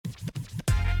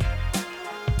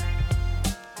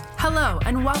Hello,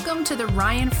 and welcome to the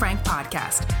Ryan Frank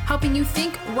Podcast, helping you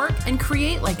think, work, and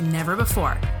create like never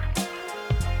before.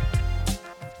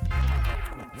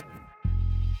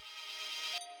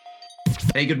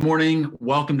 Hey, good morning.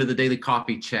 Welcome to the Daily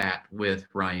Coffee Chat with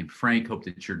Ryan Frank. Hope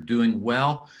that you're doing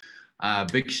well.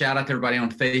 Big shout out to everybody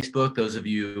on Facebook, those of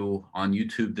you on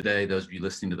YouTube today, those of you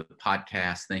listening to the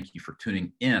podcast, thank you for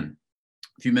tuning in. In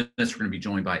a few minutes, we're going to be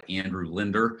joined by Andrew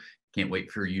Linder. Can't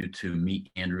wait for you to meet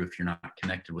Andrew if you're not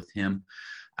connected with him.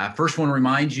 First, want to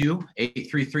remind you,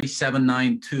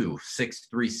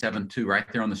 833-792-6372. Right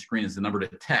there on the screen is the number to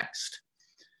text.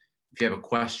 If you have a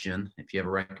question, if you have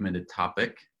a recommended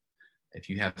topic, if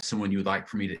you have someone you would like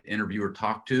for me to interview or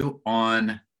talk to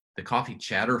on the Coffee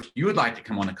Chat, or if you would like to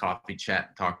come on the Coffee Chat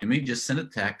and talk to me, just send a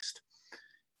text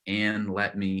and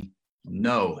let me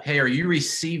know. Hey, are you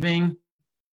receiving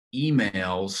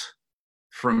emails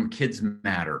from Kids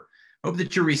Matter? I hope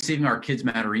that you're receiving our Kids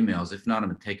Matter emails. If not, I'm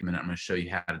going to take a minute. I'm going to show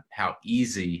you how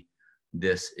easy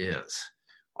this is.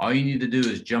 All you need to do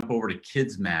is jump over to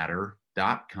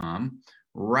kidsmatter.com.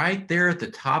 Right there at the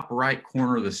top right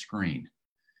corner of the screen,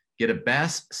 get a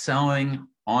best-selling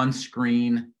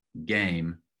on-screen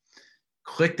game.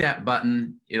 Click that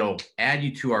button. It'll add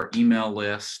you to our email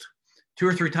list. 2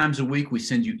 or 3 times a week, we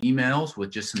send you emails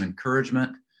with just some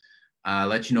encouragement.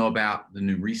 Let you know about the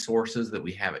new resources that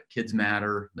we have at Kids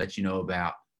Matter, let you know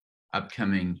about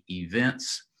upcoming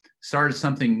events. Started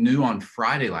something new on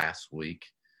Friday last week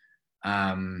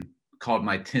called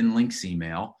my 10 links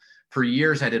email. For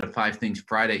years, I did a 5 Things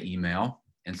Friday email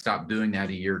and stopped doing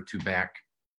that a year or two back,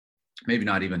 maybe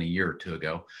not even a year or two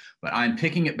ago. But I'm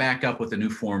picking it back up with a new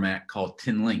format called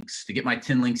 10 links. To get my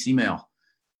 10 links email,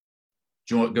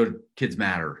 go to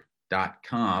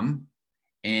kidsmatter.com.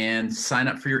 and sign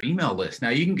up for your email list. Now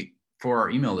you can go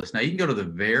to the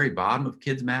very bottom of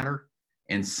Kids Matter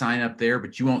and sign up there,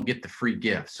 but you won't get the free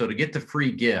gift. So to get the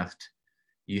free gift,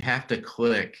 you have to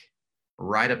click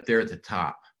right up there at the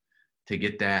top to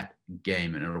get that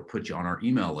game, and it'll put you on our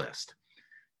email list.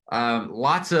 Let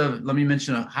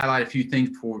me highlight a few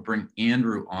things before we bring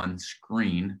Andrew on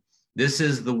screen. This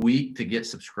is the week to get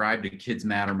subscribed to Kids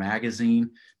Matter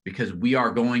magazine, because we are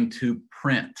going to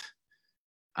print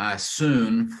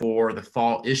soon for the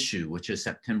fall issue, which is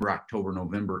September, October,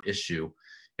 November issue.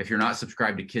 If you're not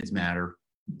subscribed to Kids Matter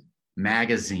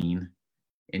magazine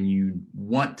and you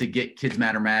want to get Kids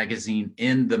Matter magazine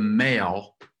in the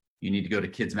mail, you need to go to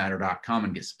kidsmatter.com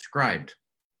and get subscribed.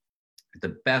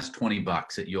 The best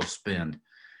 $20 that you'll spend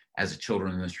as a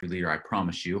children's ministry leader, I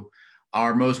promise you.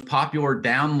 Our most popular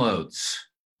downloads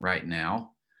right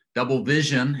now, Double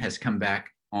Vision has come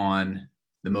back on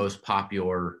the most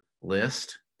popular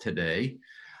list today.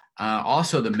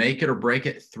 Also, the Make It or Break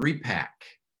It 3-pack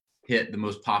hit the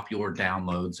most popular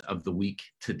downloads of the week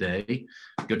today.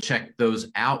 Go check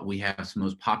those out. We have some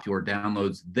most popular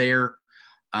downloads there.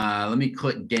 Let me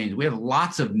click games. We have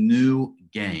lots of new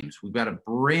games. We've got a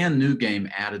brand new game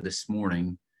added this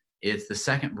morning. It's the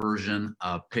second version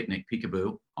of Picnic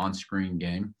Peekaboo on-screen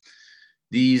game.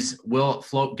 These Will It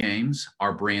Float games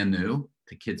are brand new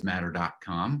to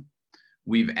kidsmatter.com.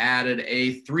 We've added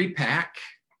a 3-pack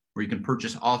where you can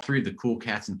purchase all 3 of the Cool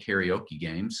Cats and Karaoke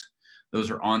games.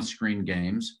 Those are on-screen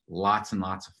games, lots and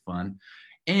lots of fun.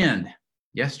 And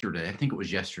yesterday, I think it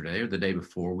was yesterday or the day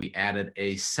before, we added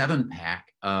a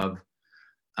 7-pack of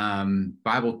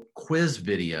Bible quiz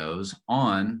videos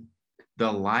on the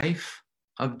life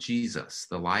of Jesus,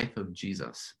 the life of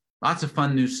Jesus. Lots of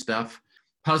fun new stuff.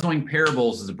 Puzzling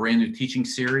Parables is a brand new teaching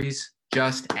series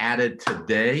just added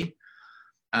today.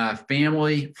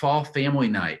 Fall family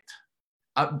night,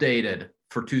 updated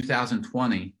for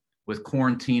 2020 with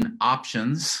quarantine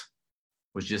options,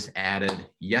 was just added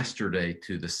yesterday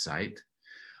to the site.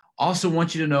 Also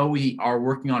want you to know we are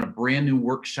working on a brand new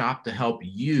workshop to help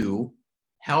you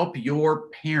help your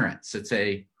parents. It's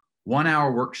a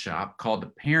 1-hour workshop called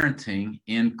The Parenting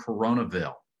in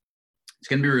Coronaville. It's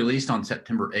going to be released on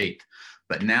September 8th,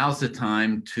 but now's the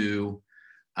time to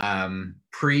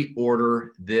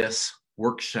pre-order this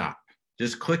workshop.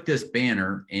 Just click this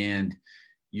banner and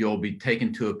you'll be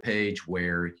taken to a page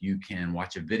where you can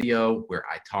watch a video where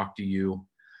I talk to you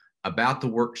about the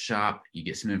workshop. You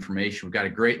get some information. We've got a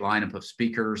great lineup of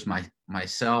speakers,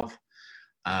 myself,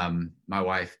 my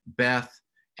wife, Beth,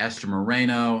 Esther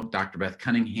Moreno, Dr. Beth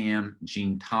Cunningham,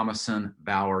 Jean Thomason,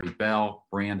 Valerie Bell,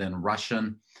 Brandon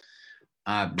Russian.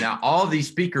 Now, all of these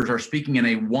speakers are speaking in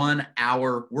a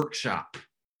 1-hour workshop.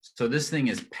 So this thing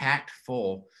is packed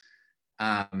full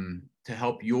to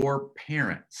help your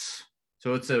parents.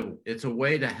 So it's a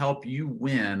way to help you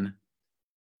win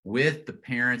with the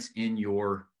parents in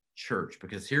your church,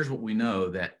 because here's what we know,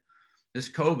 that this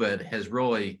COVID has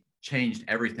really changed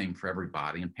everything for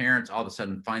everybody. And parents all of a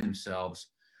sudden find themselves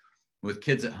with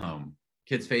kids at home,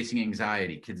 kids facing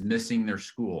anxiety, kids missing their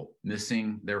school,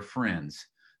 missing their friends,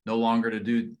 no longer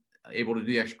able to do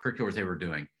the extracurriculars they were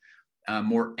doing,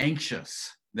 more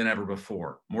anxious than ever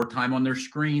before, more time on their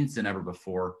screens than ever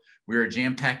before. We are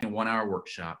jam-packed in a 1-hour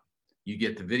workshop. You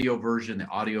get the video version, the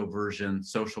audio version,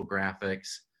 social graphics,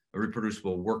 a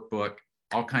reproducible workbook,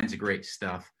 all kinds of great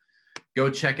stuff. Go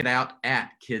check it out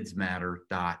at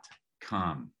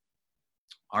kidsmatter.com.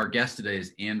 Our guest today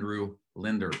is Andrew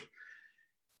Linder.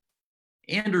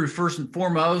 Andrew, first and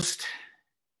foremost,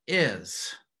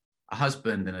 is a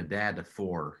husband and a dad to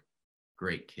 4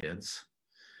 great kids.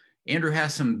 Andrew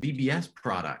has some VBS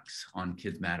products on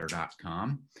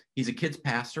kidsmatter.com. He's a kids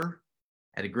pastor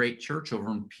at a great church over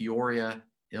in Peoria,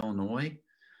 Illinois.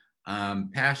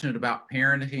 Passionate about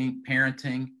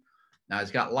parenting. Now, he's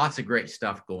got lots of great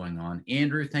stuff going on.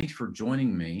 Andrew, thanks for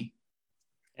joining me.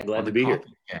 I'm glad to be here.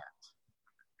 Chat.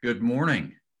 Good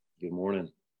morning. Good morning.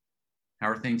 How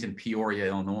are things in Peoria,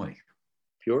 Illinois?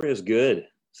 Peoria is good.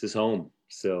 This is home.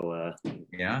 So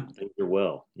yeah, things are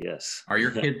well. Yes. Are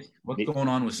your kids? What's going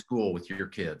on with school with your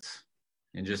kids?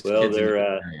 And just well, kids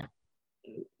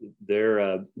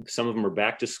they're some of them are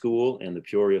back to school, and the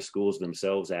Peoria schools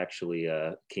themselves actually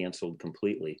canceled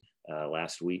completely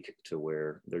last week to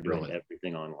where they're doing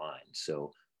everything online.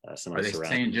 So some are they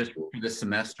saying just for the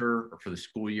semester or for the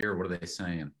school year? What are they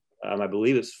saying? I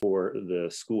believe it's for the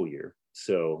school year.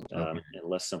 So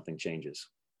unless something changes.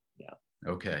 Yeah.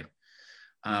 Okay.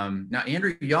 Now,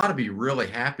 Andrew, you ought to be really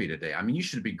happy today. I mean, you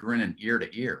should be grinning ear to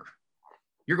ear.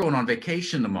 You're going on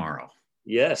vacation tomorrow.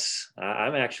 Yes,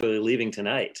 I'm actually leaving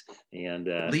tonight. And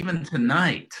leaving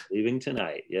tonight. Leaving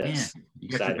tonight. Yes. Man, you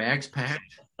got your bags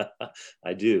packed?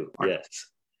 I do.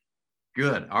 Yes.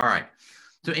 Good. All right.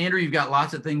 So, Andrew, you've got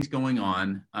lots of things going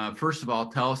on. First of all,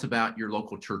 tell us about your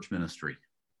local church ministry.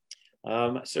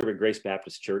 I serve at Grace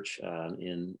Baptist Church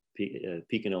in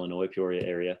Pekin, Illinois, Peoria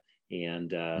area.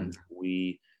 And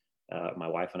we, my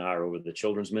wife and I, are over the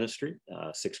children's ministry,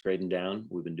 6th grade and down.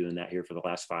 We've been doing that here for the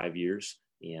last 5 years,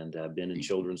 and been in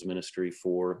children's ministry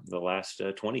for the last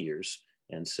 20 years.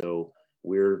 And so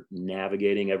we're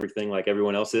navigating everything like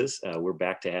everyone else is. We're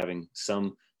back to having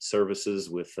some services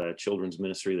with children's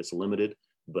ministry that's limited,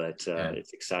 but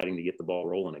it's exciting to get the ball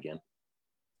rolling again.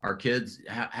 Our kids,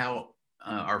 how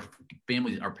our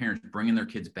parents bringing their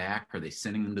kids back? Are they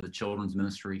sending them to the children's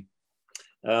ministry?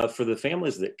 For the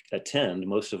families that attend,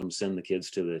 most of them send the kids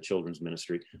to the children's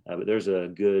ministry, but there's a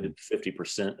good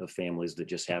 50% of families that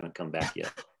just haven't come back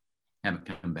yet. Haven't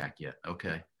come back yet.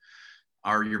 Okay.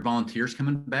 Are your volunteers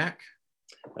coming back?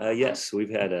 Yes,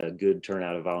 we've had a good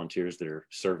turnout of volunteers that are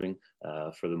serving.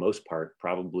 For the most part,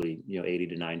 probably 80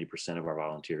 to 90% of our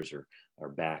volunteers are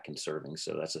back and serving.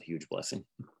 So that's a huge blessing.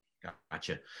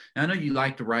 Gotcha. Now, I know you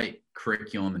like to write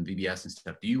curriculum and VBS and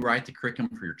stuff. Do you write the curriculum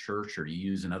for your church, or do you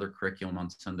use another curriculum on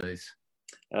Sundays?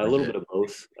 A little bit of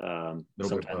both.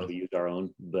 Sometimes we use our own,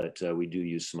 but we do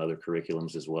use some other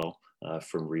curriculums as well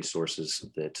from resources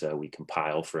that we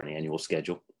compile for an annual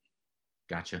schedule.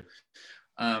 Gotcha.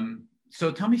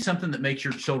 So tell me something that makes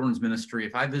your children's ministry.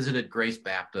 If I visited Grace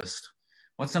Baptist,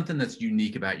 what's something that's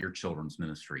unique about your children's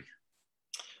ministry?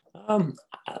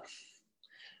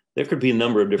 There could be a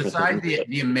number of different things. Besides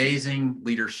the amazing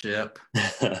leadership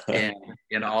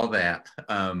and all that.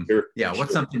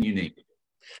 What's something unique?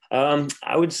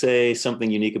 I would say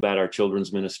something unique about our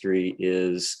children's ministry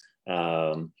is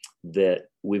that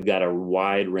we've got a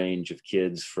wide range of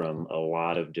kids from a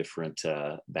lot of different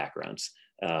backgrounds.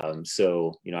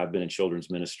 So, I've been in children's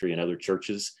ministry in other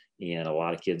churches, and a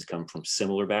lot of kids come from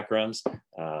similar backgrounds.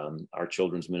 Our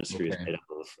children's ministry is made up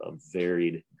of a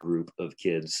varied group of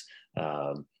kids.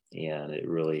 And it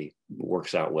really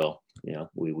works out well.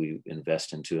 We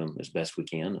invest into them as best we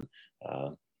can,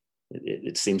 and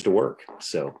it seems to work.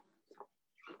 So,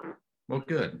 well,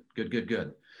 good.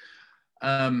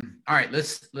 All right,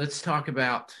 let's talk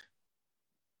about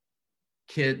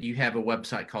You have a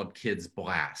website called Kids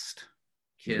Blast,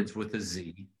 kids with a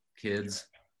Z,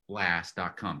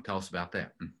 kidsblast.com. Tell us about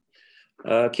that.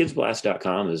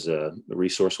 Kidsblast.com is a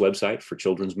resource website for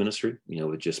children's ministry,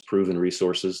 with just proven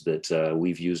resources that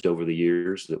we've used over the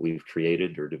years that we've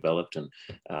created or developed, and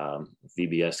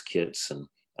VBS kits and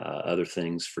other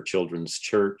things for children's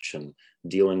church and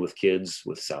dealing with kids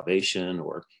with salvation,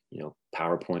 or,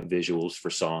 PowerPoint visuals for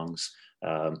songs.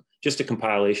 Just a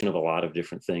compilation of a lot of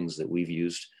different things that we've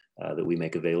used that we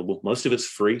make available. Most of it's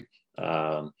free,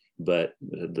 but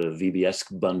the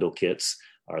VBS bundle kits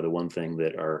are the one thing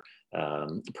that are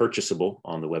purchasable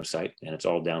on the website, and it's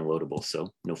all downloadable,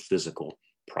 so no physical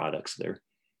products there.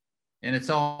 And it's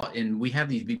all, and we have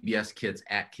these VBS kits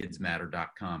at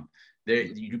kidsmatter.com.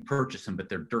 You purchase them, but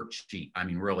they're dirt cheap. I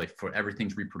mean, really, for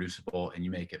everything's reproducible, and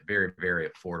you make it very, very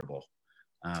affordable,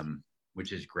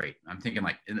 which is great. I'm thinking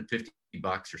like, in the $50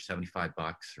 or $75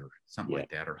 or something like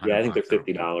that, or $100. Yeah, I think they're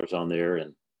 $50 on there,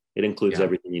 and it includes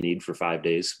everything you need for 5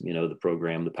 days. You know, the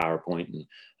program, the PowerPoint,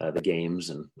 and the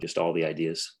games, and just all the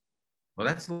ideas. Well,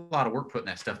 that's a lot of work putting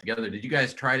that stuff together. Did you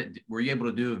guys try to? Were you able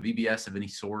to do a VBS of any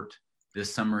sort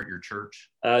this summer at your church?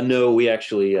 No, we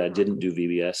actually didn't do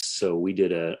VBS. So we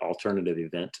did an alternative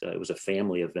event. It was a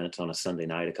family event on a Sunday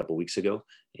night a couple of weeks ago,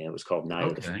 and it was called Night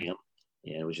of the Fam.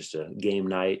 And it was just a game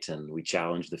night, and we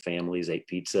challenged the families, ate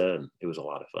pizza, and it was a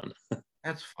lot of fun.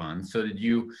 That's fun. So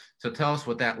tell us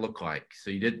what that looked like. So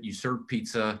you served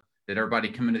pizza. Did everybody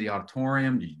come into the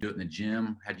auditorium? Did you do it in the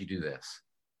gym? How'd you do this?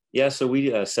 Yeah, so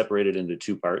we separated into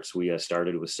 2 parts. We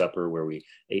started with supper, where we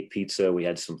ate pizza. We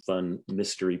had some fun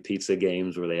mystery pizza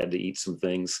games where they had to eat some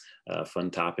things, fun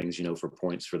toppings, you know, for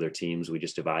points for their teams. We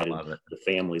just divided the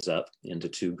families up into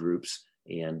 2 groups.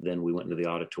 And then we went into the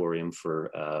auditorium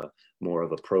for more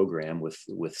of a program with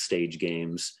stage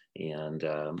games and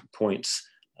points.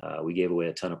 We gave away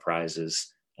a ton of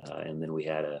prizes. And then we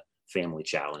had a family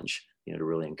challenge, you know, to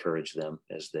really encourage them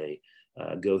as they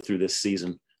go through this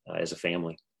season as a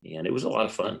family. And it was a lot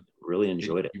of fun. Really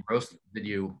enjoyed it. Did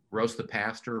you roast the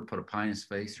pastor or put a pie in his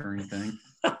face or anything?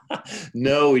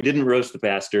 No, we didn't roast the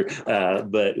pastor,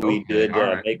 but we did.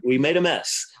 We made a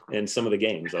mess in some of the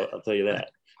games. I'll tell you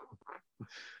that.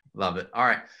 Love it. All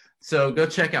right. So go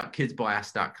check out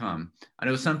kidsblast.com. I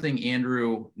know something,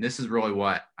 Andrew, this is really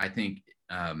what I think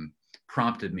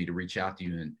prompted me to reach out to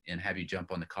you and have you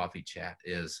jump on the coffee chat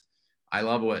is I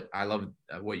love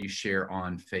what you share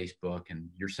on Facebook, and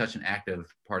you're such an active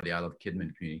part of the I Love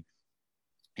Kidmin community,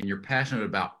 and you're passionate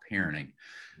about parenting,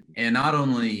 and not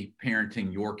only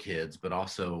parenting your kids, but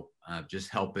also just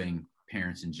helping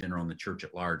parents in general in the church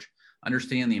at large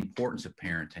understand the importance of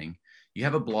parenting. You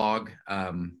have a blog.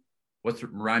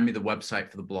 Remind me the website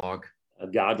for the blog?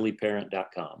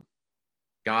 Godlyparent.com.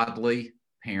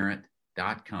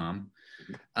 Godlyparent.com.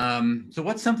 So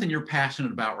what's something you're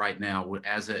passionate about right now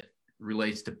as it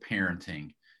relates to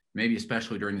parenting, maybe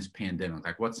especially during this pandemic?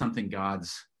 Like, what's something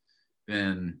God's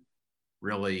been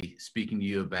really speaking to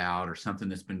you about, or something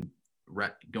that's been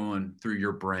going through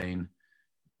your brain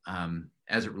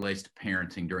as it relates to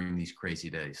parenting during these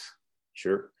crazy days?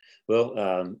 Sure. Well,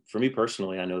 for me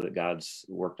personally, I know that God's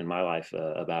worked in my life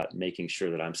about making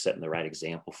sure that I'm setting the right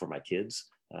example for my kids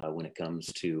when it comes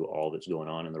to all that's going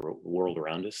on in the world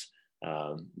around us,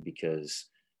 because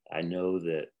I know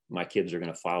that my kids are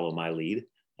going to follow my lead,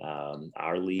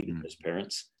 our lead as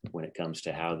parents, when it comes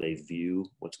to how they view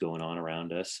what's going on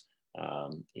around us,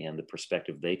 and the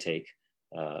perspective they take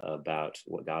about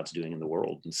what God's doing in the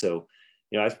world. And so,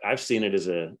 you know, I've seen it as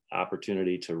an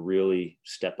opportunity to really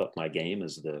step up my game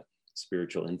as the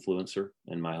spiritual influencer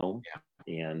in my home,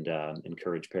 and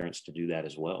encourage parents to do that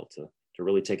as well, to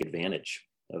really take advantage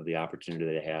of the opportunity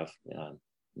they have,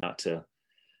 not to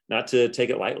take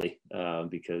it lightly,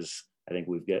 because I think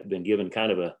we've been given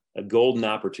kind of a golden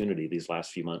opportunity these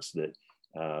last few months that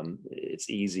it's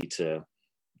easy to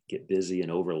get busy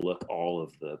and overlook all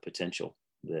of the potential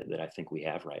that I think we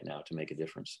have right now to make a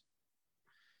difference.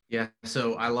 Yeah,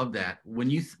 so I love that. When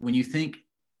you think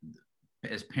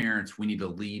as parents we need to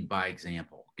lead by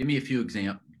example, give me a few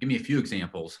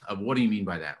examples of what do you mean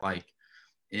by that? Like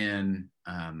in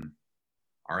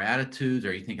our attitudes?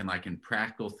 Are you thinking like in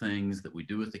practical things that we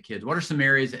do with the kids? What are some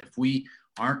areas that if we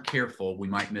aren't careful, we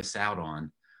might miss out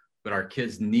on, but our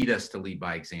kids need us to lead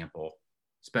by example,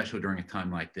 especially during a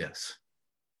time like this?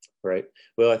 Right.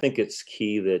 Well, I think it's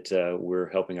key that we're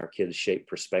helping our kids shape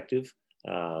perspective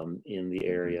in the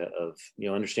area of, you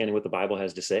know, understanding what the Bible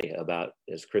has to say about,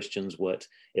 as Christians, what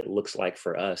it looks like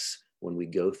for us when we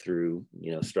go through,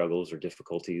 you know, struggles or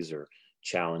difficulties or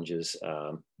challenges.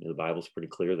 The Bible's pretty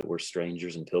clear that we're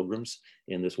strangers and pilgrims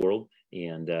in this world,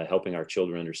 and helping our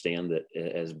children understand that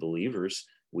as believers,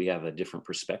 we have a different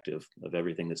perspective of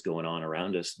everything that's going on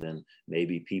around us than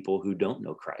maybe people who don't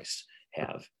know Christ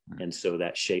have. And so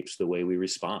that shapes the way we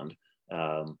respond.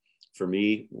 For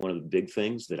me, one of the big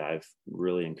things that I've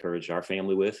really encouraged our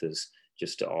family with is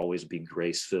just to always be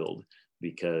grace-filled,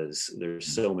 because there's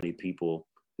so many people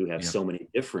who have so many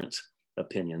different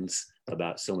opinions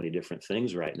about so many different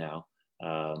things right now,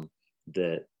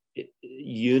 that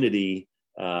unity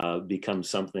becomes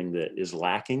something that is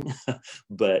lacking,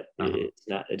 but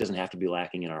it doesn't have to be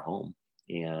lacking in our home.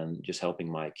 And just helping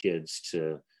my kids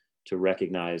to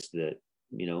recognize that,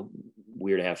 you know,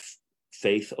 we're to have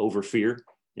faith over fear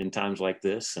in times like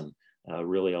this, and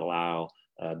really allow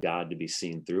God to be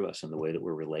seen through us in the way that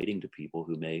we're relating to people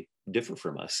who may differ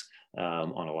from us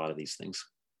on a lot of these things.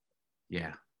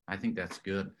 Yeah, I think that's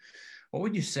good. What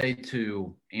would you say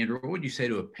to, Andrew, what would you say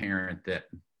to a parent that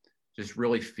just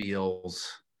really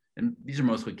feels, and these are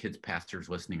mostly kids pastors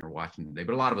listening or watching today,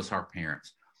 but a lot of us are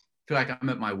parents, feel like I'm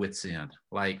at my wit's end,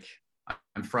 like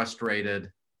I'm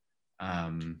frustrated,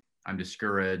 I'm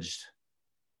discouraged,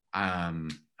 I'm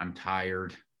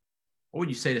tired. What would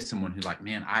you say to someone who's like,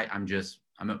 man, I'm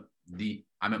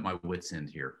at my wit's end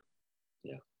here?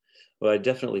 Yeah. Well, I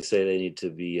definitely say they need to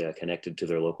be connected to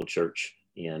their local church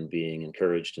and being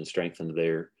encouraged and strengthened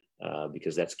there,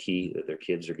 because that's key, that their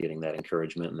kids are getting that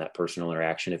encouragement and that personal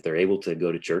interaction if they're able to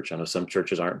go to church. I know some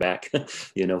churches aren't back,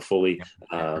 fully,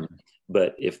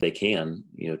 but if they can,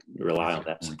 rely on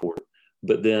that support.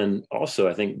 But then also,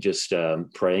 I think just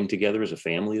praying together as a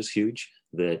family is huge,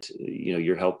 that,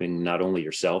 you're helping not only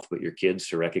yourself, but your kids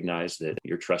to recognize that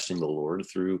you're trusting the Lord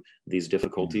through these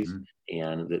difficulties,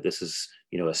 and that this is,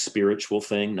 a spiritual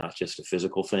thing, not just a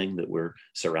physical thing that we're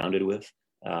surrounded with.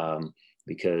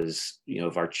 Because,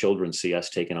 if our children see us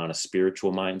taking on a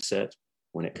spiritual mindset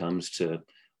when it comes to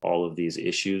all of these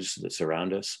issues that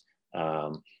surround us,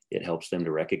 it helps them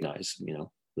to recognize,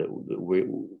 that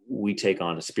we take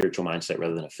on a spiritual mindset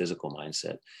rather than a physical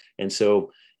mindset. And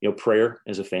so, prayer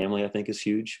as a family, I think, is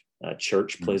huge.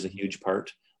 Church plays a huge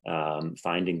part.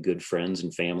 Finding good friends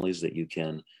and families that you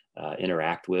can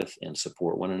interact with and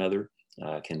support one another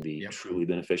can be truly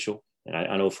beneficial. And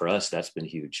I know for us, that's been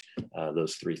huge,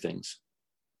 those three things.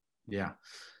 Yeah.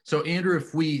 So Andrew,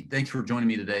 thanks for joining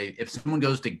me today. If someone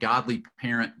goes to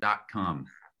godlyparent.com,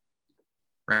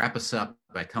 wrap us up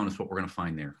by telling us what we're going to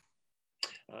find there.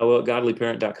 Well,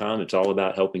 godlyparent.com, it's all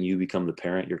about helping you become the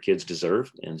parent your kids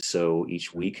deserve. And so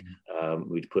each week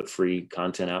we put free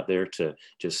content out there to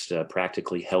just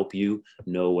practically help you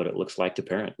know what it looks like to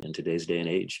parent in today's day and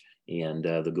age. And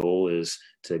the goal is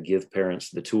to give parents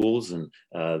the tools and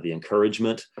the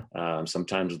encouragement,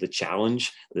 sometimes the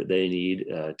challenge that they need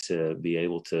to be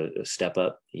able to step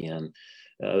up and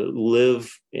live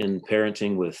in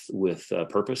parenting with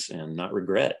purpose and not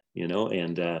regret,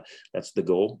 and that's the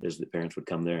goal, is that parents would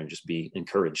come there and just be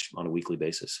encouraged on a weekly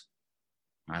basis.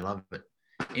 I love it.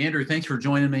 Andrew, thanks for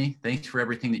joining me. Thanks for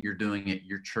everything that you're doing at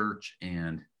your church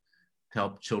and to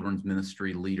help children's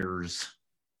ministry leaders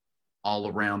all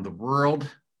around the world.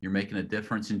 You're making a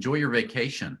difference. Enjoy your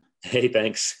vacation. Hey,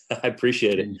 thanks. I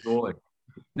appreciate it. Enjoy.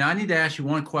 Now, I need to ask you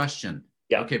one question.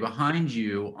 Yeah. Okay, behind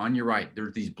you, on your right,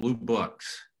 there's these blue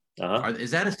books.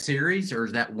 Is that a series, or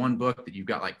is that one book that you've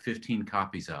got like 15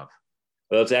 copies of?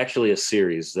 Well, it's actually a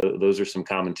series. Those are some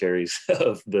commentaries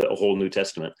of the whole New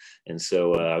Testament. And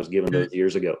so I was given those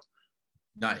years ago.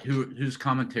 Whose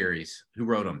commentaries? Who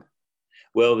wrote them?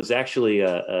 Well, there's actually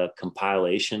a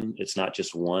compilation. It's not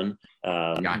just one,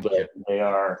 Gotcha. But they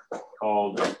are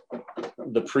called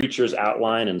The Preacher's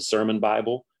Outline and Sermon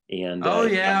Bible. And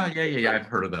yeah. I've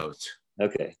heard of those.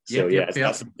 Okay. So it's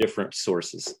got some different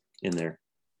sources in there.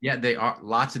 Yeah, they are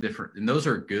lots of different, and those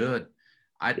are good.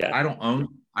 I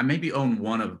maybe own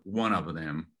one of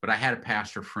them, but I had a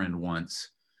pastor friend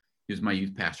once, he was my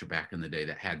youth pastor back in the day,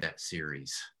 that had that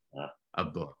series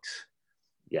of books.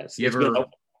 Yes.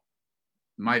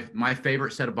 My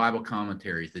favorite set of Bible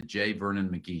commentaries, the J. Vernon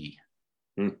McGee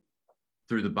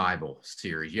Through the Bible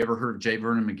series. You ever heard of J.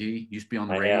 Vernon McGee? Used to be on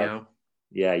the radio. Have.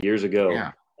 Yeah, years ago.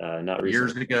 Yeah. Not recently.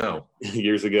 Years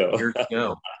ago. Years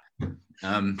ago.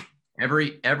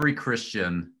 Every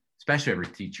Christian, especially every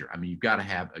teacher, you've got to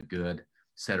have a good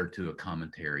set or two of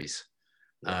commentaries.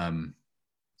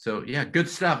 So good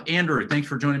stuff. Andrew, thanks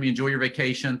for joining me. Enjoy your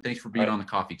vacation. Thanks for being on the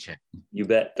Coffee Chat. You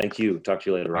bet. Thank you. Talk to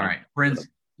you later. All right, friends.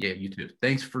 Yeah, you too.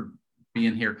 Thanks for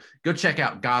being here. Go check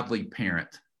out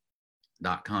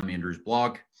godlyparent.com, Andrew's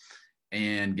blog,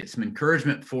 and get some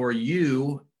encouragement for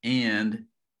you and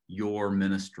your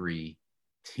ministry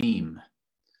team.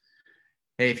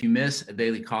 Hey, if you miss a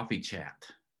daily coffee chat,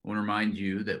 I want to remind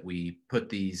you that we put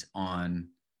these on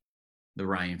the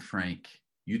Ryan Frank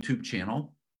YouTube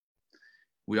channel.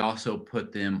 We also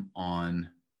put them on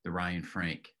the Ryan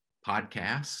Frank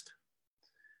podcast.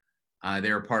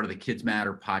 They're part of the Kids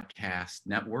Matter podcast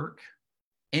network.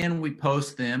 And we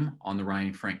post them on the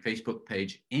Ryan Frank Facebook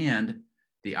page and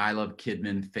the I Love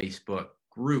Kidmin Facebook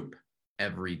group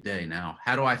every day. Now,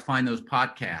 how do I find those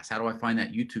podcasts? How do I find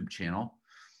that YouTube channel?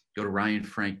 Go to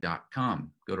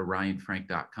ryanfrank.com. Go to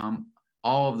ryanfrank.com.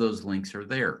 All of those links are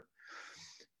there.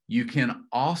 You can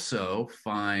also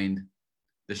find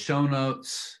the show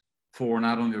notes for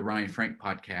not only the Ryan Frank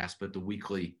podcast, but the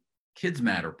weekly Kids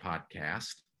Matter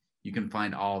podcast. You can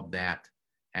find all of that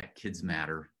at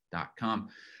kidsmatter.com.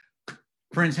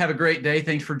 Friends, have a great day.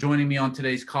 Thanks for joining me on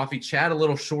today's coffee chat. A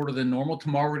little shorter than normal.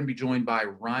 Tomorrow we're going to be joined by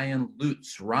Ryan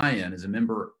Lutz. Ryan is a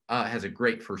member, has a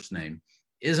great first name,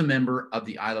 is a member of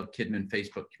the I Love Kidmin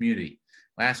Facebook community.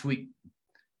 Last week,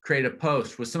 created a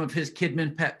post with some of his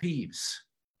Kidmin pet peeves.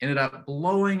 Ended up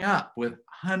blowing up with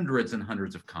hundreds and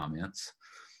hundreds of comments.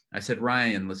 I said,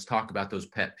 Ryan, let's talk about those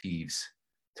pet peeves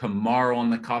tomorrow on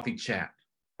the coffee chat.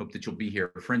 Hope that you'll be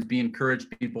here. Friends, be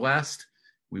encouraged, be blessed.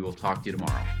 We will talk to you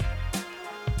tomorrow.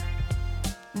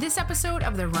 This episode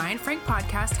of the Ryan Frank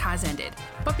Podcast has ended,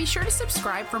 but be sure to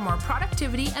subscribe for more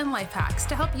productivity and life hacks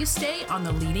to help you stay on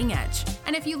the leading edge.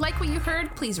 And if you like what you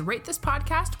heard, please rate this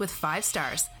podcast with 5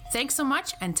 stars. Thanks so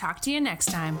much and talk to you next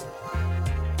time.